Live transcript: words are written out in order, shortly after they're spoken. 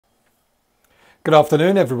Good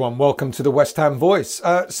afternoon, everyone. Welcome to the West Ham Voice.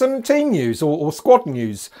 Some team news or squad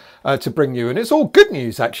news to bring you. And it's all good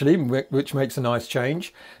news, actually, which makes a nice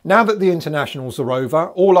change. Now that the internationals are over,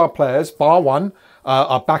 all our players, bar one,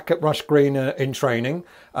 are back at Rush Green in training.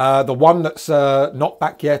 The one that's not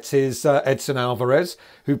back yet is Edson Alvarez,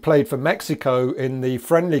 who played for Mexico in the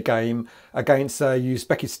friendly game against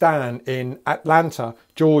Uzbekistan in Atlanta,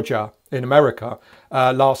 Georgia, in America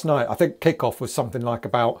last night. I think kickoff was something like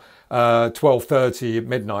about 12:30 at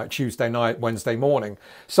midnight, Tuesday night, Wednesday morning.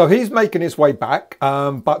 So he's making his way back,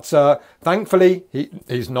 but thankfully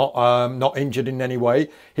he's not injured in any way.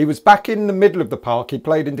 He was back in the middle of the park. He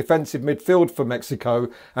played in defensive midfield for Mexico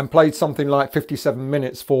and played something like 57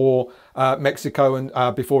 minutes for Mexico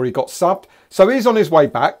and before he got subbed. So he's on his way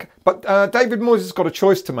back. But David Moyes has got a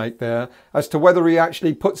choice to make there as to whether he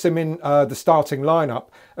actually puts him in the starting lineup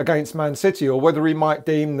against Man City, or whether he might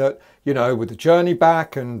deem that, you know, with the journey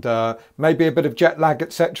back and maybe a bit of jet lag,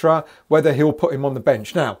 etc., whether he'll put him on the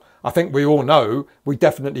bench. Now, I think we all know we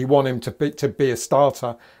definitely want him to be a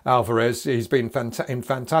starter, Alvarez. He's been in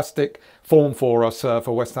fantastic form for us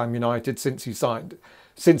for West Ham United since he signed.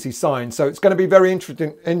 So it's going to be very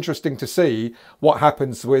interesting to see what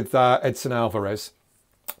happens with Edson Alvarez.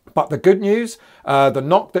 But the good news, the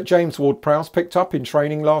knock that James Ward-Prowse picked up in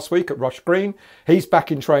training last week at Rush Green, he's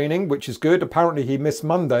back in training, which is good. Apparently he missed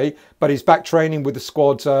Monday, but he's back training with the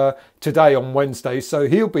squad today on Wednesday. So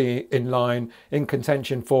he'll be in line in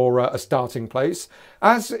contention for a starting place,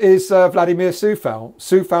 as is Vladimir Coufal.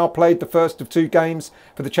 Coufal played the first of two games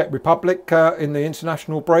for the Czech Republic in the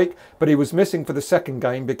international break, but he was missing for the second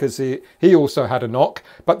game because he also had a knock.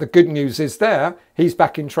 But the good news is he's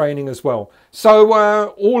back in training as well. So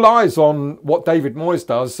all eyes on what David Moyes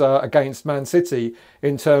does against Man City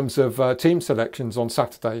in terms of team selections on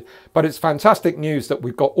Saturday. But it's fantastic news that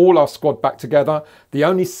we've got all our squad back together. The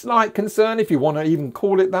only slight concern, if you want to even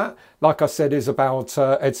call it that, like I said, is about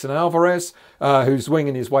Edson Alvarez, who's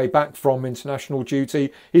winging his way back from international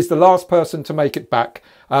duty. He's the last person to make it back.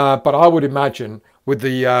 But I would imagine with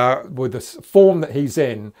the form that he's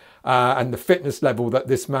in and the fitness level that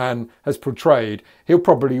this man has portrayed, he'll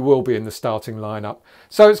probably will be in the starting lineup.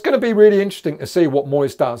 So it's going to be really interesting to see what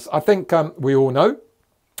Moyes does. I think we all know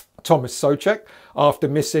Thomas Souček, after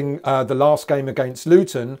missing the last game against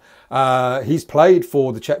Luton, he's played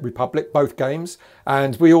for the Czech Republic, both games,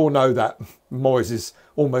 and we all know that Moyes is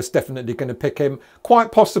almost definitely going to pick him,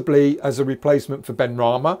 quite possibly as a replacement for Ben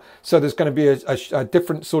Rama. So there's going to be a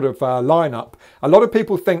different sort of lineup. A lot of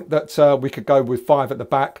people think that we could go with 5 at the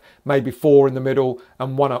back, maybe 4 in the middle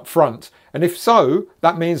and 1 up front. And if so,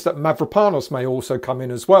 that means that Mavropanos may also come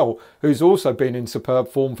in as well, who's also been in superb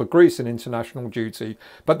form for Greece in international duty.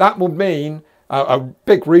 But that would mean a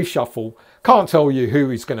big reshuffle. Can't tell you who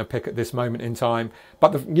he's going to pick at this moment in time.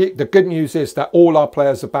 But the good news is that all our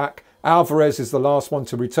players are back. Alvarez is the last one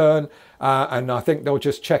to return, and I think they'll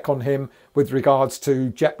just check on him with regards to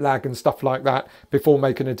jet lag and stuff like that before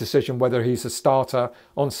making a decision whether he's a starter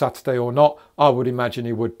on Saturday or not. I would imagine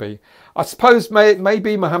he would be. I suppose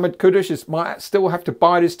maybe Mohamed Kudus might still have to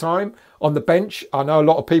bide his time on the bench. I know a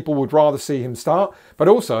lot of people would rather see him start, but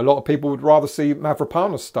also a lot of people would rather see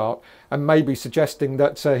Mavropanos start, and maybe suggesting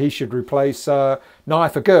that he should replace Naya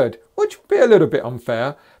for good, which would be a little bit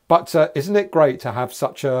unfair. But isn't it great to have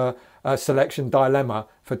such a selection dilemma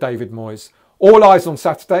for David Moyes? All eyes on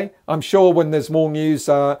Saturday. I'm sure when there's more news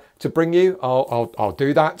to bring you, I'll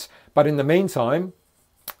do that. But in the meantime,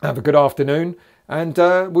 have a good afternoon, and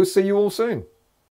we'll see you all soon.